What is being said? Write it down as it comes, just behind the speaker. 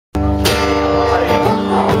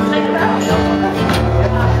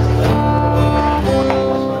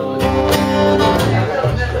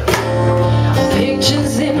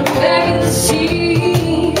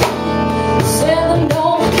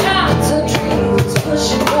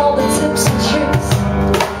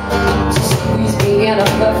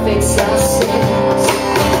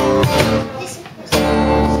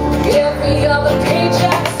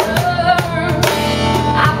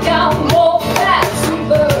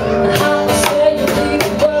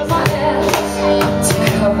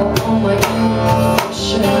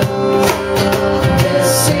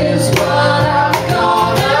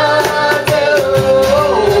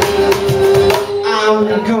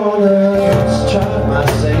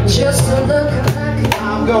Just a look like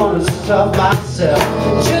I'm gonna stop myself.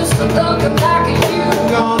 just a look like you.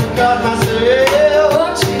 I'm gonna cut myself.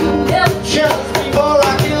 But you never Just before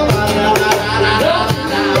I kill myself.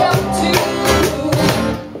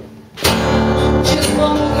 just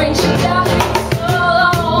one more when she got me so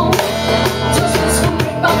long. Just this one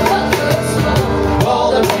make my blood flow. All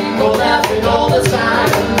the people laughing all the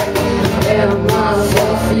time, And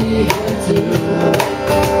myself here too.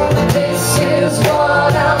 This is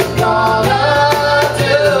what I'm gonna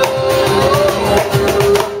do.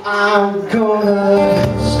 I'm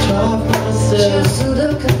gonna stop myself. Just a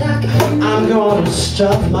look like you. I'm gonna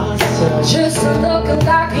stop myself. Just a look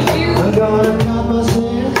like you. I'm gonna cut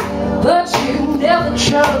myself. But you never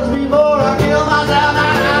Just before I kill myself.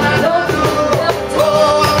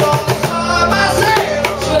 Oh, I'm gonna stop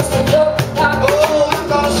myself. just a look like Oh, I'm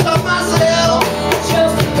gonna stop myself.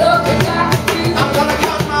 just a look like you. I'm gonna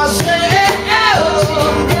cut myself.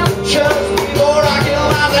 Just before I kill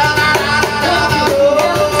myself.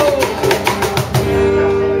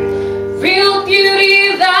 Real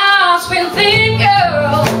beauty lies within,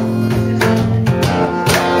 girl.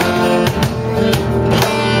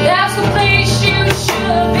 That's the place you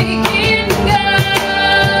should begin, girl.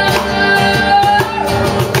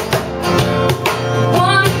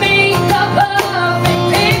 Wanna make a perfect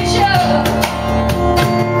picture.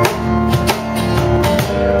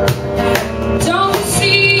 Don't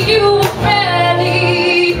see you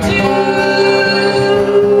really do.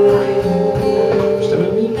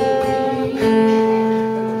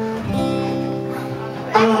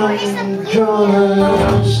 I'm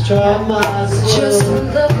gonna stop myself. Just a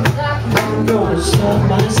look like I'm gonna stop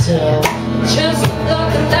myself. just a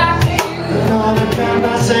look like you. I'm gonna cut